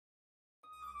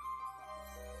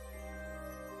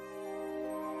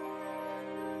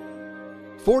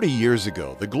40 years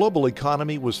ago, the global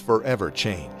economy was forever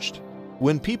changed.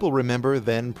 When people remember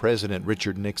then-President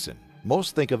Richard Nixon,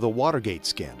 most think of the Watergate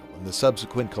scandal and the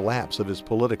subsequent collapse of his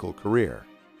political career.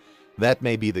 That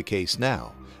may be the case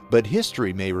now, but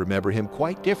history may remember him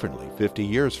quite differently 50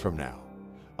 years from now.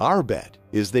 Our bet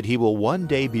is that he will one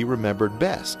day be remembered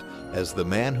best as the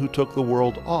man who took the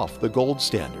world off the gold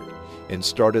standard and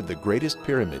started the greatest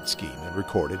pyramid scheme in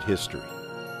recorded history.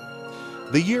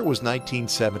 The year was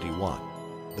 1971.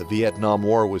 The Vietnam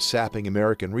War was sapping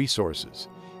American resources,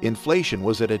 inflation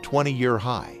was at a 20-year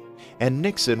high, and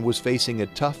Nixon was facing a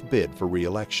tough bid for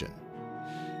re-election.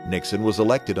 Nixon was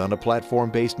elected on a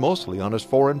platform based mostly on his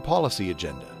foreign policy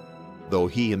agenda. Though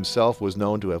he himself was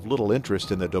known to have little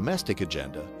interest in the domestic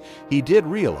agenda, he did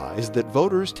realize that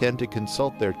voters tend to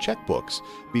consult their checkbooks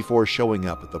before showing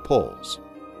up at the polls.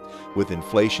 With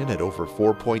inflation at over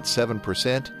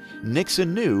 4.7%,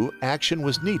 Nixon knew action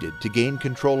was needed to gain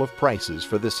control of prices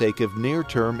for the sake of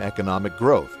near-term economic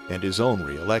growth and his own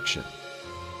re-election.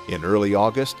 In early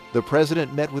August, the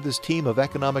president met with his team of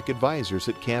economic advisors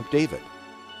at Camp David.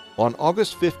 On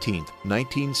August 15,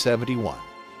 1971,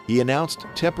 he announced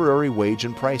temporary wage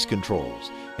and price controls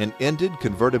and ended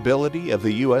convertibility of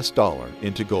the U.S. dollar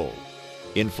into gold.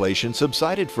 Inflation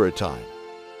subsided for a time.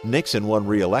 Nixon won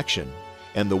re-election,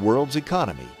 and the world's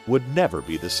economy would never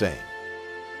be the same.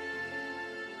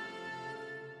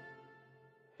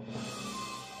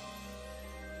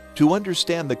 To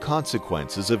understand the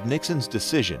consequences of Nixon's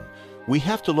decision, we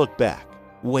have to look back,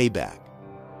 way back.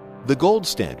 The gold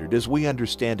standard, as we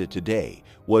understand it today,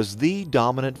 was the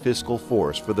dominant fiscal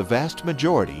force for the vast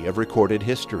majority of recorded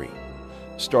history.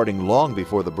 Starting long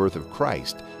before the birth of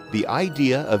Christ, the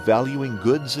idea of valuing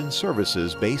goods and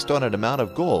services based on an amount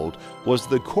of gold was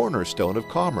the cornerstone of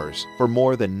commerce for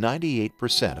more than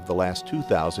 98% of the last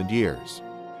 2,000 years.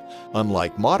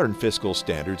 Unlike modern fiscal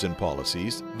standards and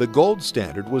policies, the gold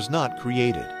standard was not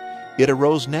created. It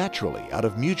arose naturally out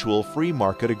of mutual free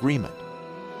market agreement.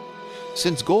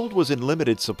 Since gold was in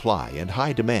limited supply and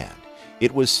high demand,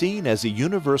 it was seen as a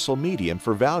universal medium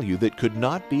for value that could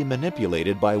not be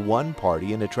manipulated by one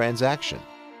party in a transaction.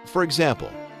 For example,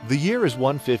 the year is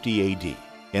 150 AD,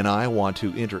 and I want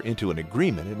to enter into an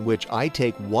agreement in which I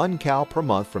take 1 cow per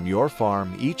month from your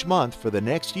farm each month for the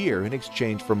next year in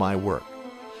exchange for my work.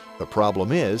 The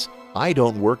problem is, I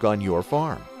don't work on your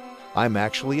farm. I'm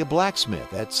actually a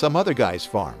blacksmith at some other guy's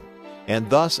farm, and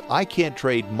thus I can't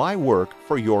trade my work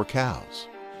for your cows.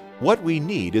 What we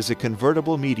need is a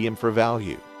convertible medium for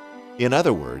value. In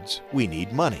other words, we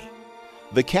need money.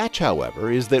 The catch, however,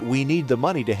 is that we need the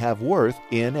money to have worth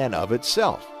in and of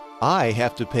itself. I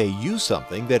have to pay you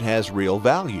something that has real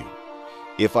value.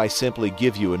 If I simply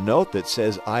give you a note that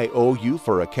says I owe you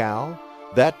for a cow,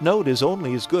 that note is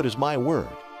only as good as my word.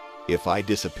 If I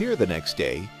disappear the next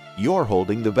day, you're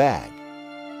holding the bag.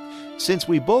 Since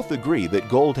we both agree that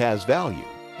gold has value,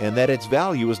 and that its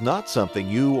value is not something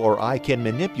you or I can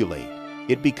manipulate,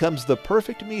 it becomes the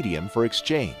perfect medium for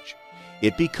exchange.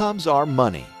 It becomes our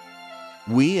money.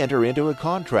 We enter into a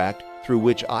contract through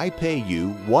which I pay you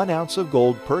 1 ounce of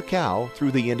gold per cow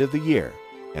through the end of the year,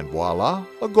 and voila,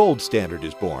 a gold standard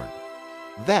is born.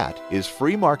 That is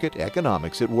free market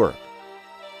economics at work.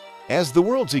 As the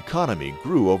world's economy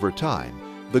grew over time,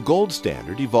 the gold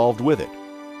standard evolved with it.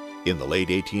 In the late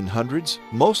 1800s,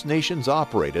 most nations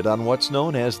operated on what's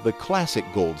known as the classic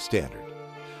gold standard.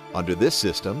 Under this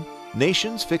system,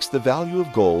 nations fixed the value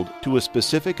of gold to a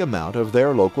specific amount of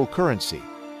their local currency.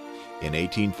 In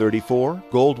 1834,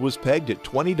 gold was pegged at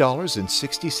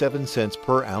 $20.67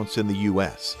 per ounce in the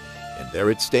U.S., and there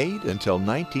it stayed until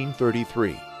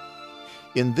 1933.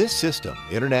 In this system,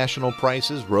 international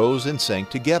prices rose and sank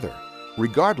together,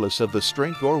 regardless of the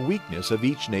strength or weakness of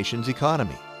each nation's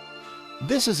economy.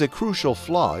 This is a crucial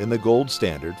flaw in the gold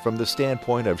standard from the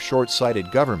standpoint of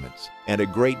short-sighted governments, and a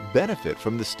great benefit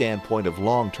from the standpoint of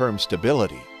long-term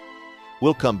stability.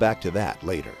 We'll come back to that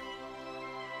later.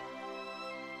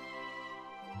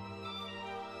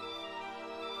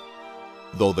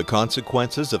 Though the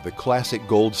consequences of the classic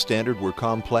gold standard were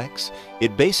complex,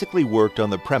 it basically worked on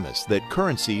the premise that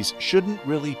currencies shouldn't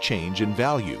really change in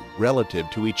value relative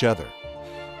to each other.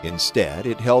 Instead,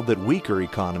 it held that weaker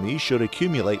economies should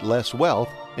accumulate less wealth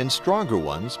and stronger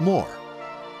ones more.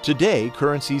 Today,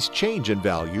 currencies change in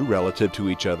value relative to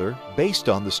each other based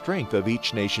on the strength of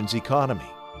each nation's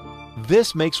economy.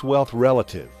 This makes wealth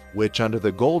relative, which under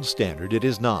the gold standard it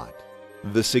is not.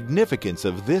 The significance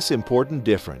of this important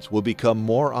difference will become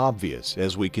more obvious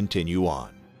as we continue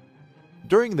on.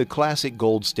 During the classic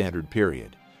gold standard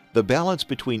period, the balance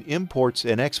between imports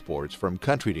and exports from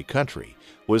country to country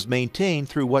was maintained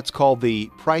through what's called the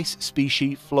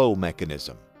price-specie flow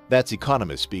mechanism. That's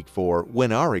economists speak for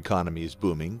when our economy is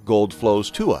booming, gold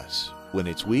flows to us. When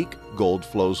it's weak, gold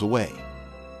flows away.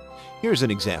 Here's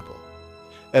an example.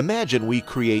 Imagine we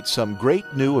create some great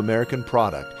new American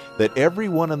product that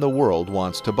everyone in the world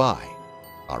wants to buy.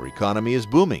 Our economy is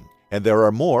booming, and there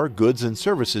are more goods and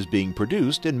services being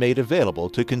produced and made available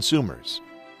to consumers.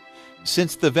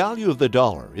 Since the value of the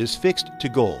dollar is fixed to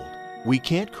gold, we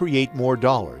can't create more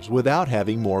dollars without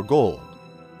having more gold.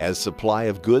 As supply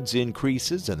of goods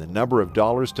increases and the number of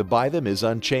dollars to buy them is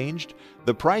unchanged,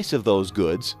 the price of those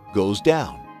goods goes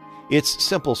down. It's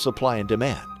simple supply and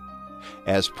demand.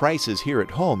 As prices here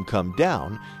at home come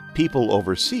down, people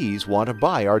overseas want to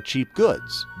buy our cheap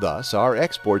goods. Thus, our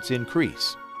exports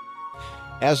increase.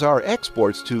 As our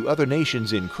exports to other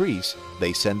nations increase,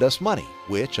 they send us money,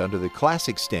 which under the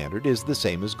classic standard is the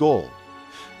same as gold.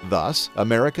 Thus,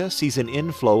 America sees an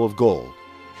inflow of gold.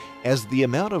 As the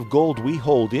amount of gold we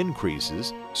hold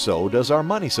increases, so does our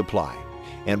money supply,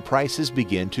 and prices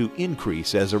begin to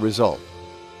increase as a result.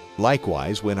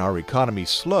 Likewise, when our economy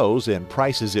slows and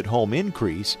prices at home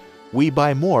increase, we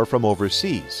buy more from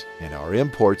overseas, and our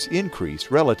imports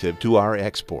increase relative to our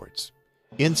exports.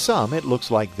 In sum, it looks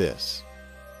like this.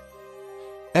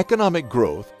 Economic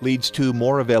growth leads to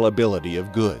more availability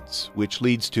of goods, which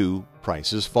leads to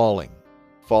prices falling.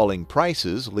 Falling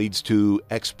prices leads to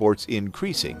exports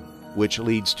increasing, which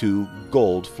leads to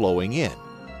gold flowing in.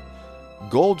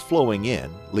 Gold flowing in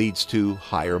leads to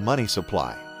higher money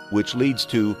supply, which leads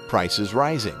to prices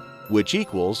rising, which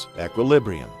equals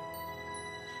equilibrium.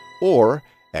 Or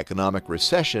economic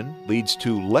recession leads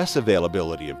to less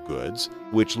availability of goods,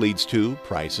 which leads to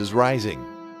prices rising.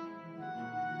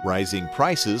 Rising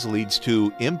prices leads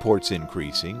to imports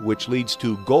increasing, which leads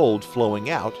to gold flowing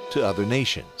out to other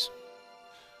nations.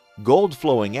 Gold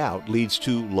flowing out leads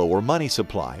to lower money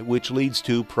supply, which leads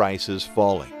to prices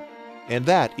falling. And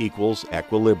that equals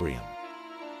equilibrium.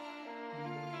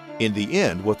 In the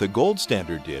end, what the gold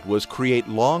standard did was create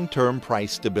long-term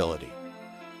price stability.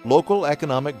 Local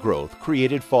economic growth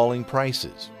created falling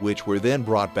prices, which were then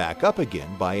brought back up again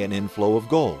by an inflow of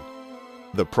gold.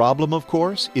 The problem, of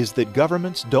course, is that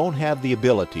governments don't have the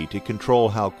ability to control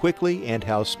how quickly and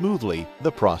how smoothly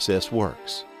the process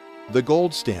works. The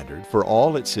gold standard, for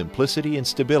all its simplicity and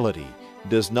stability,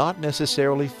 does not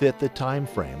necessarily fit the time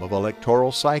frame of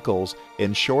electoral cycles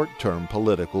and short-term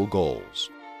political goals.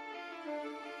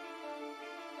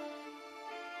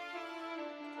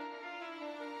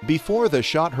 Before the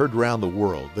shot heard round the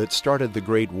world that started the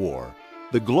Great War,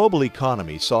 the global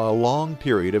economy saw a long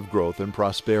period of growth and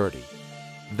prosperity.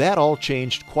 That all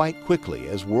changed quite quickly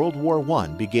as World War I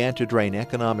began to drain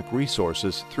economic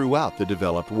resources throughout the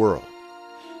developed world.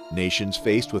 Nations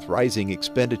faced with rising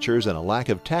expenditures and a lack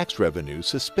of tax revenue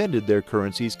suspended their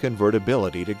currency's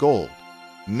convertibility to gold.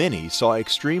 Many saw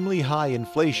extremely high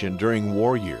inflation during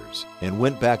war years and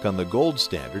went back on the gold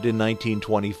standard in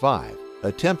 1925,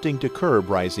 attempting to curb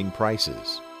rising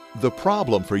prices. The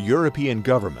problem for European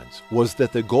governments was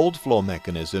that the gold flow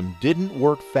mechanism didn't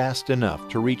work fast enough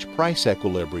to reach price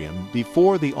equilibrium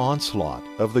before the onslaught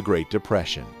of the Great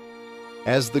Depression.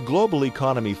 As the global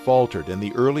economy faltered in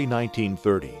the early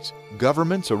 1930s,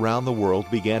 governments around the world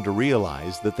began to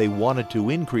realize that they wanted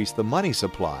to increase the money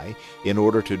supply in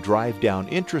order to drive down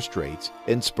interest rates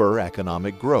and spur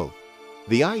economic growth.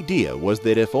 The idea was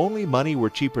that if only money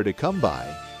were cheaper to come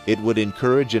by, it would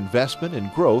encourage investment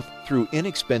and growth through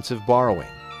inexpensive borrowing.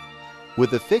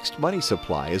 With a fixed money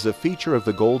supply as a feature of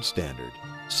the gold standard,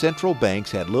 central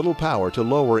banks had little power to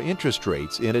lower interest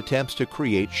rates in attempts to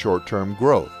create short-term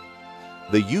growth.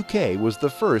 The UK was the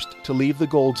first to leave the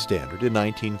gold standard in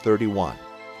 1931,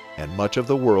 and much of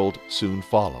the world soon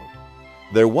followed.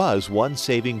 There was one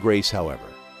saving grace, however.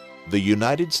 The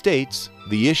United States,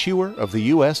 the issuer of the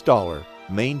US dollar,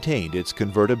 maintained its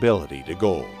convertibility to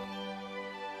gold.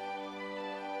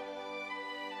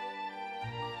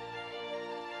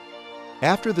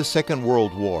 After the Second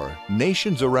World War,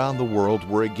 nations around the world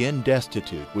were again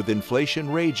destitute, with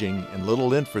inflation raging and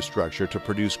little infrastructure to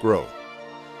produce growth.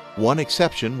 One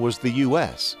exception was the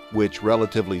U.S., which,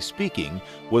 relatively speaking,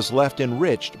 was left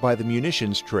enriched by the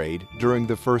munitions trade during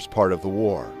the first part of the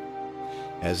war.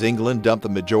 As England dumped the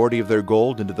majority of their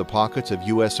gold into the pockets of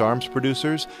U.S. arms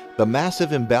producers, the massive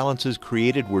imbalances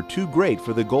created were too great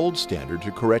for the gold standard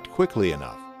to correct quickly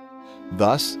enough.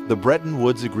 Thus, the Bretton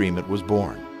Woods Agreement was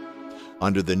born.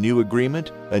 Under the new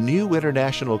agreement, a new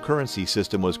international currency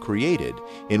system was created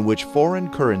in which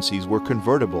foreign currencies were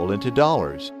convertible into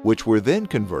dollars, which were then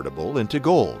convertible into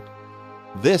gold.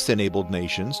 This enabled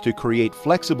nations to create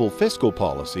flexible fiscal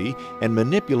policy and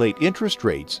manipulate interest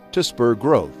rates to spur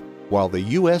growth, while the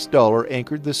U.S. dollar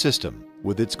anchored the system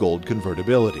with its gold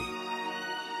convertibility.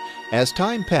 As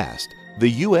time passed, the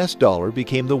US dollar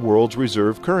became the world's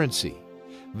reserve currency.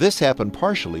 This happened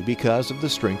partially because of the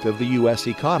strength of the US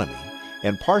economy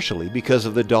and partially because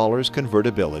of the dollar's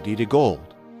convertibility to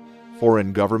gold.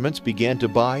 Foreign governments began to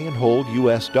buy and hold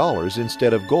US dollars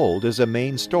instead of gold as a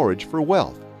main storage for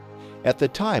wealth. At the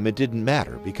time, it didn't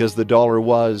matter because the dollar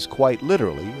was, quite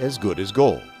literally, as good as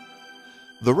gold.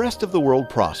 The rest of the world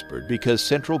prospered because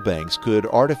central banks could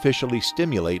artificially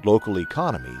stimulate local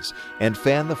economies and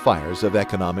fan the fires of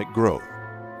economic growth.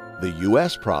 The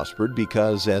U.S. prospered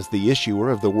because, as the issuer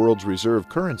of the world's reserve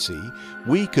currency,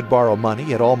 we could borrow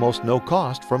money at almost no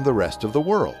cost from the rest of the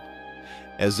world.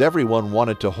 As everyone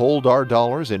wanted to hold our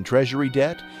dollars in treasury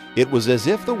debt, it was as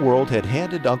if the world had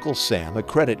handed Uncle Sam a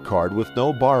credit card with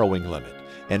no borrowing limit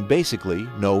and basically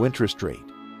no interest rate.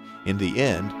 In the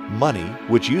end, money,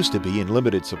 which used to be in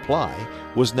limited supply,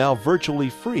 was now virtually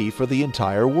free for the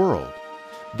entire world.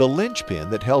 The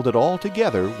linchpin that held it all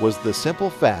together was the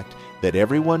simple fact that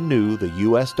everyone knew the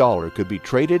US dollar could be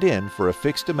traded in for a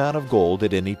fixed amount of gold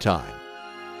at any time.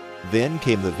 Then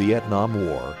came the Vietnam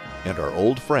War and our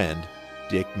old friend,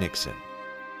 Dick Nixon.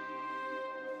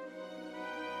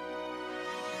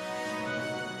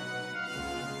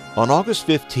 On August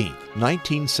 15,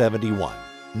 1971,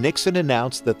 Nixon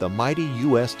announced that the mighty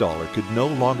US dollar could no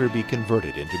longer be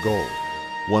converted into gold.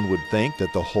 One would think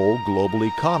that the whole global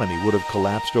economy would have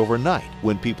collapsed overnight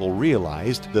when people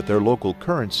realized that their local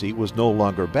currency was no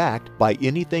longer backed by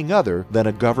anything other than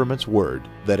a government's word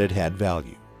that it had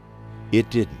value. It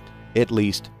didn't, at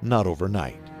least not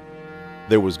overnight.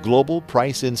 There was global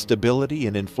price instability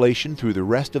and inflation through the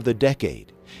rest of the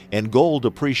decade, and gold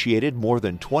appreciated more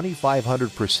than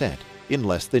 2,500% in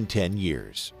less than 10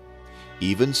 years.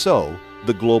 Even so,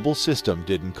 the global system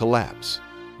didn't collapse,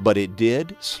 but it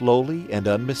did slowly and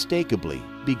unmistakably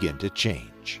begin to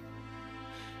change.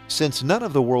 Since none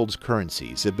of the world's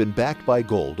currencies have been backed by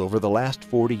gold over the last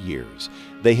 40 years,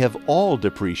 they have all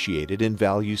depreciated in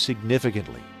value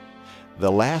significantly.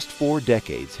 The last 4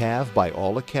 decades have, by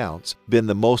all accounts, been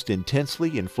the most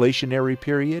intensely inflationary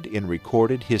period in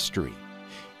recorded history.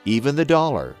 Even the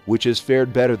dollar, which has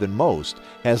fared better than most,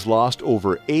 has lost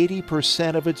over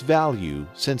 80% of its value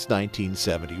since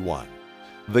 1971.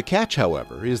 The catch,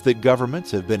 however, is that governments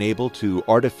have been able to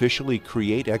artificially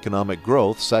create economic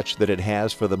growth such that it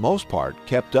has, for the most part,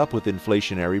 kept up with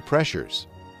inflationary pressures.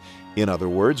 In other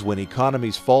words, when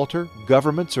economies falter,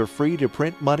 governments are free to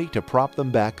print money to prop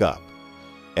them back up.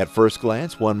 At first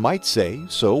glance, one might say,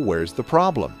 so where's the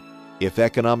problem? If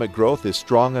economic growth is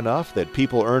strong enough that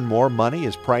people earn more money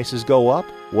as prices go up,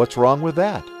 what's wrong with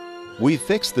that? We've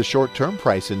fixed the short-term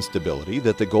price instability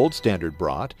that the gold standard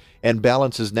brought, and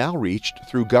balance is now reached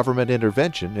through government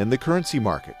intervention in the currency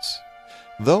markets.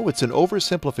 Though it's an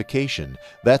oversimplification,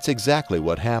 that's exactly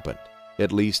what happened.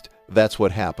 At least, that's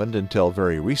what happened until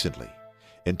very recently.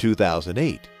 In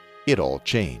 2008, it all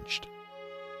changed.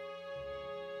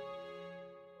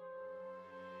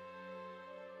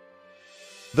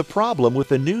 The problem with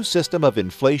the new system of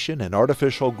inflation and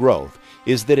artificial growth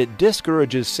is that it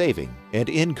discourages saving and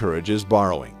encourages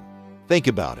borrowing. Think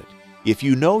about it. If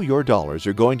you know your dollars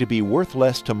are going to be worth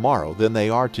less tomorrow than they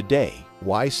are today,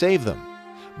 why save them?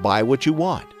 Buy what you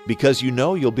want because you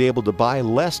know you'll be able to buy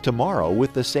less tomorrow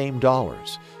with the same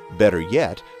dollars. Better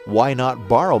yet, why not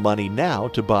borrow money now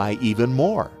to buy even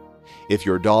more? If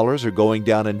your dollars are going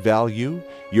down in value,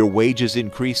 your wages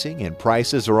increasing, and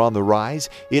prices are on the rise,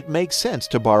 it makes sense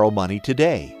to borrow money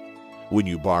today. When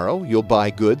you borrow, you'll buy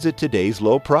goods at today's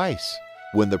low price.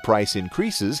 When the price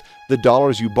increases, the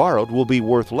dollars you borrowed will be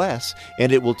worth less,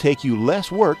 and it will take you less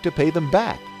work to pay them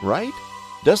back, right?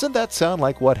 Doesn't that sound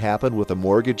like what happened with the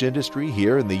mortgage industry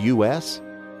here in the U.S.?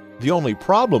 The only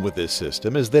problem with this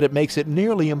system is that it makes it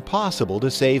nearly impossible to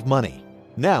save money.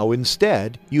 Now,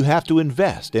 instead, you have to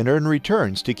invest and earn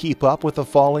returns to keep up with the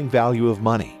falling value of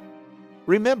money.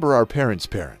 Remember our parents'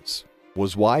 parents.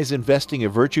 Was wise investing a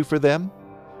virtue for them?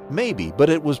 Maybe, but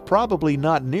it was probably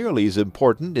not nearly as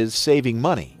important as saving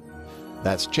money.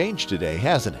 That's changed today,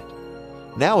 hasn't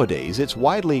it? Nowadays, it's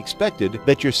widely expected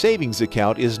that your savings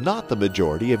account is not the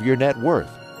majority of your net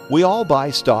worth. We all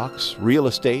buy stocks, real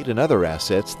estate, and other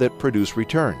assets that produce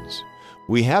returns.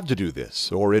 We have to do this,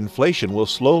 or inflation will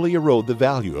slowly erode the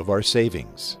value of our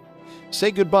savings.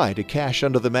 Say goodbye to cash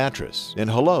under the mattress and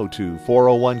hello to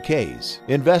 401ks,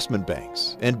 investment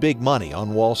banks, and big money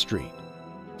on Wall Street.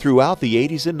 Throughout the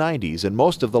 80s and 90s and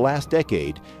most of the last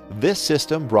decade, this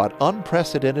system brought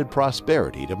unprecedented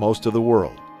prosperity to most of the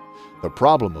world. The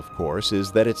problem, of course,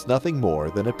 is that it's nothing more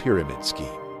than a pyramid scheme.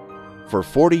 For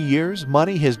 40 years,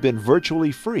 money has been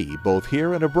virtually free both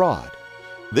here and abroad.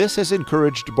 This has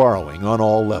encouraged borrowing on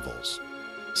all levels.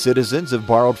 Citizens have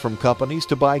borrowed from companies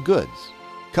to buy goods.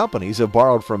 Companies have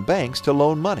borrowed from banks to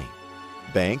loan money.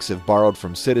 Banks have borrowed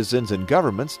from citizens and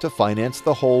governments to finance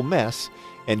the whole mess,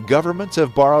 and governments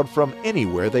have borrowed from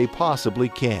anywhere they possibly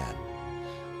can.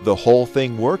 The whole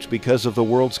thing works because of the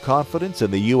world's confidence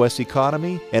in the U.S.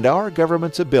 economy and our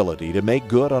government's ability to make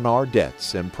good on our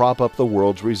debts and prop up the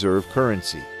world's reserve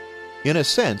currency. In a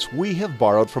sense, we have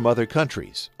borrowed from other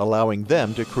countries, allowing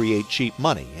them to create cheap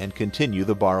money and continue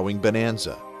the borrowing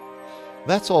bonanza.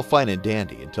 That's all fine and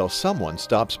dandy until someone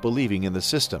stops believing in the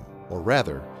system, or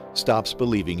rather, stops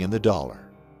believing in the dollar.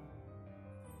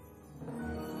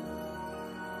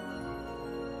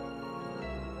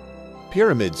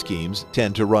 Pyramid schemes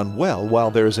tend to run well while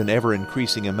there's an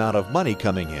ever-increasing amount of money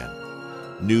coming in.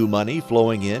 New money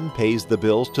flowing in pays the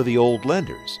bills to the old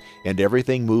lenders, and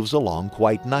everything moves along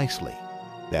quite nicely.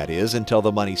 That is, until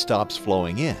the money stops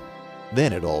flowing in.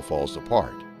 Then it all falls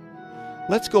apart.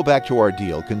 Let's go back to our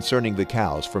deal concerning the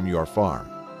cows from your farm.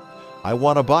 I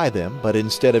want to buy them, but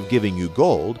instead of giving you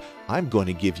gold, I'm going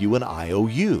to give you an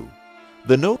IOU.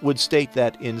 The note would state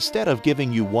that instead of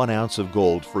giving you 1 ounce of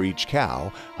gold for each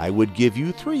cow, I would give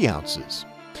you 3 ounces.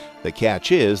 The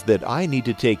catch is that I need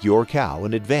to take your cow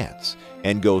in advance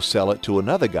and go sell it to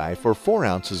another guy for 4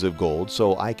 ounces of gold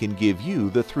so I can give you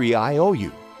the 3 I owe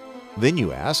you. Then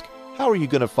you ask, how are you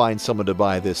going to find someone to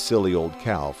buy this silly old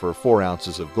cow for 4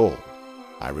 ounces of gold?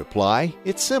 I reply,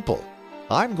 it's simple.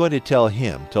 I'm going to tell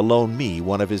him to loan me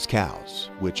one of his cows,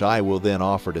 which I will then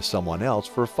offer to someone else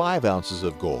for 5 ounces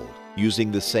of gold,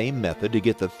 using the same method to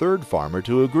get the third farmer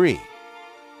to agree.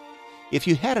 If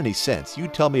you had any sense,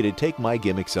 you'd tell me to take my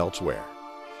gimmicks elsewhere.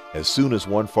 As soon as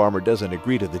one farmer doesn't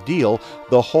agree to the deal,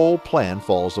 the whole plan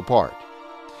falls apart.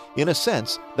 In a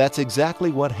sense, that's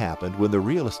exactly what happened when the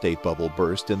real estate bubble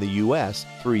burst in the U.S.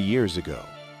 3 years ago.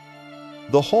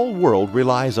 The whole world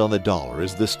relies on the dollar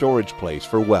as the storage place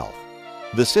for wealth.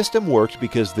 The system worked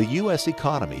because the U.S.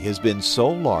 economy has been so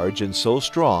large and so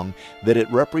strong that it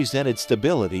represented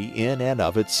stability in and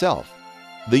of itself.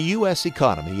 The U.S.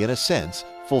 economy, in a sense,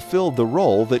 fulfilled the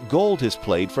role that gold has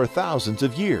played for thousands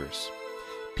of years.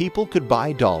 People could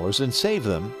buy dollars and save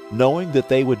them, knowing that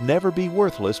they would never be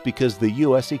worthless because the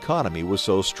U.S. economy was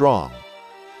so strong.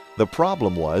 The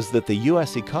problem was that the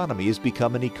U.S. economy has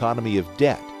become an economy of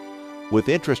debt. With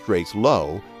interest rates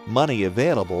low, money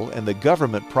available, and the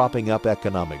government propping up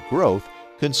economic growth,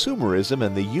 consumerism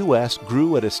in the U.S.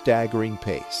 grew at a staggering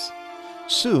pace.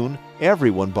 Soon,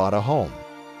 everyone bought a home.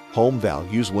 Home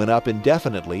values went up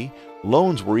indefinitely,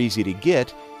 loans were easy to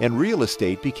get, and real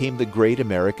estate became the great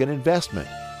American investment.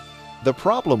 The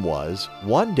problem was,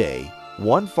 one day,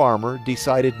 one farmer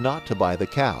decided not to buy the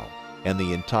cow, and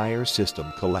the entire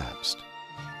system collapsed.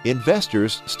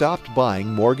 Investors stopped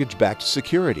buying mortgage-backed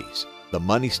securities. The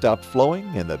money stopped flowing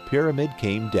and the pyramid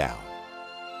came down.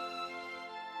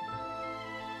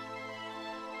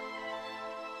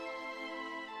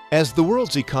 As the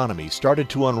world's economy started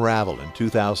to unravel in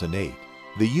 2008,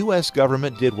 the U.S.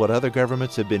 government did what other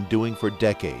governments have been doing for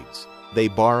decades. They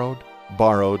borrowed,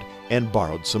 and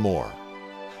borrowed some more.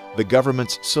 The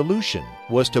government's solution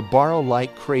was to borrow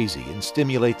like crazy and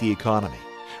stimulate the economy,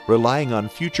 relying on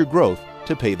future growth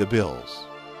to pay the bills.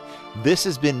 This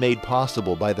has been made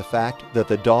possible by the fact that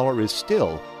the dollar is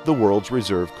still the world's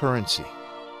reserve currency.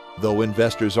 Though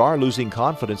investors are losing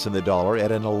confidence in the dollar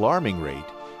at an alarming rate,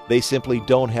 they simply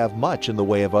don't have much in the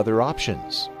way of other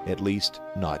options, at least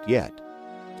not yet.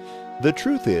 The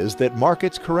truth is that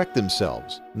markets correct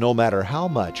themselves, no matter how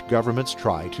much governments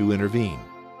try to intervene.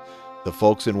 The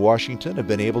folks in Washington have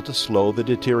been able to slow the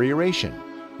deterioration,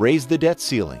 raise the debt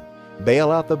ceiling,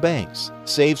 bail out the banks,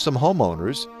 save some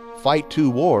homeowners, fight 2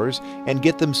 wars, and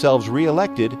get themselves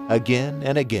reelected again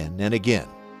and again and again.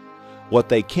 What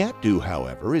they can't do,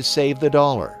 however, is save the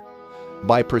dollar.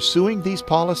 By pursuing these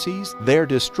policies, they're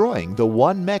destroying the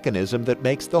one mechanism that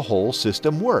makes the whole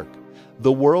system work,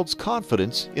 the world's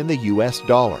confidence in the U.S.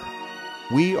 dollar.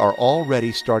 We are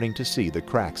already starting to see the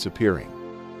cracks appearing.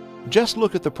 Just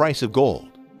look at the price of gold.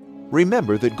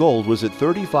 Remember that gold was at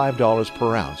 $35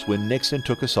 per ounce when Nixon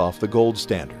took us off the gold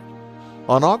standard.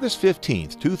 On August 15,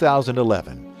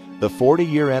 2011, the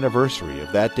 40-year anniversary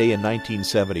of that day in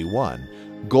 1971,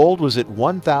 gold was at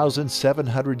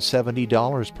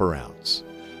 $1,770 per ounce.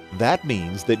 That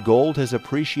means that gold has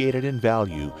appreciated in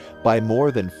value by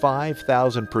more than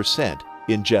 5,000%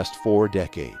 in just 4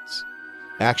 decades.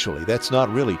 Actually, that's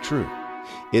not really true.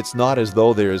 It's not as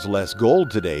though there is less gold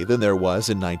today than there was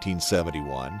in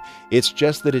 1971. It's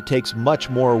just that it takes much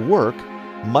more work,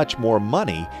 much more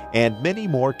money, and many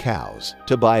more cows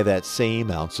to buy that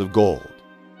same ounce of gold.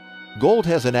 Gold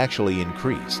hasn't actually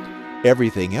increased.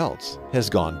 Everything else has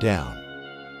gone down.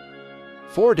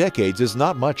 4 decades is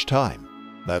not much time.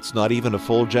 That's not even a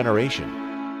full generation.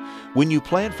 When you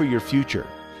plan for your future,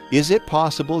 is it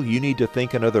possible you need to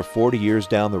think another 40 years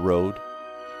down the road?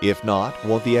 If not,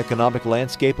 won't the economic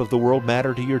landscape of the world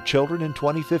matter to your children in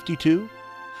 2052?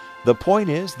 The point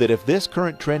is that if this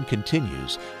current trend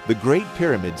continues, the Great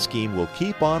Pyramid scheme will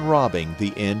keep on robbing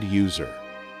the end user.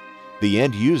 The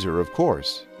end user, of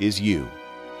course, is you.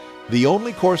 The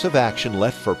only course of action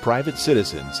left for private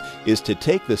citizens is to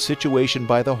take the situation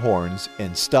by the horns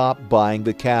and stop buying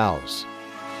the cows.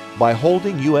 By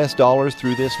holding US dollars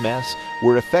through this mess,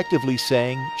 we're effectively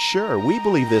saying, sure, we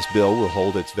believe this bill will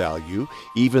hold its value,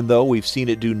 even though we've seen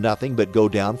it do nothing but go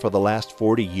down for the last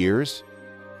 40 years.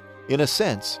 In a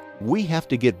sense, we have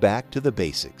to get back to the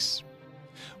basics.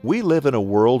 We live in a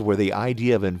world where the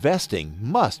idea of investing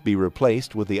must be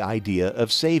replaced with the idea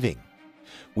of saving.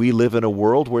 We live in a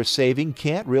world where saving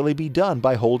can't really be done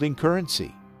by holding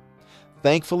currency.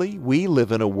 Thankfully, we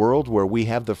live in a world where we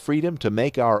have the freedom to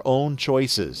make our own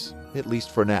choices, at least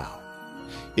for now.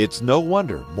 It's no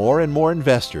wonder more and more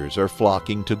investors are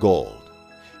flocking to gold.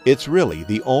 It's really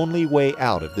the only way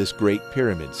out of this Great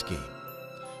Pyramid scheme.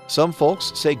 Some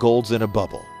folks say gold's in a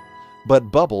bubble, but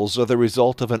bubbles are the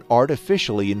result of an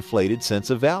artificially inflated sense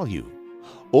of value.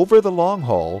 Over the long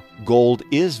haul, gold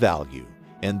is value,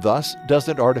 and thus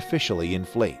doesn't artificially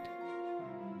inflate.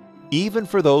 Even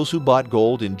for those who bought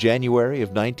gold in January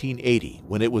of 1980,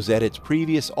 when it was at its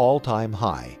previous all-time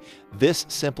high, this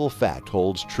simple fact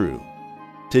holds true.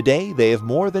 Today, they have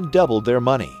more than doubled their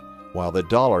money, while the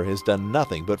dollar has done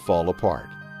nothing but fall apart.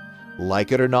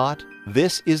 Like it or not,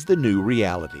 this is the new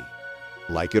reality.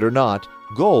 Like it or not,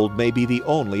 gold may be the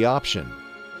only option.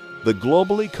 The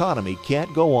global economy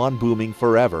can't go on booming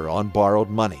forever on borrowed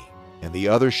money, and the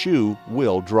other shoe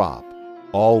will drop.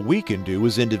 All we can do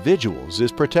as individuals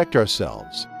is protect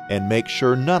ourselves and make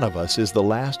sure none of us is the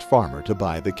last farmer to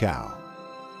buy the cow.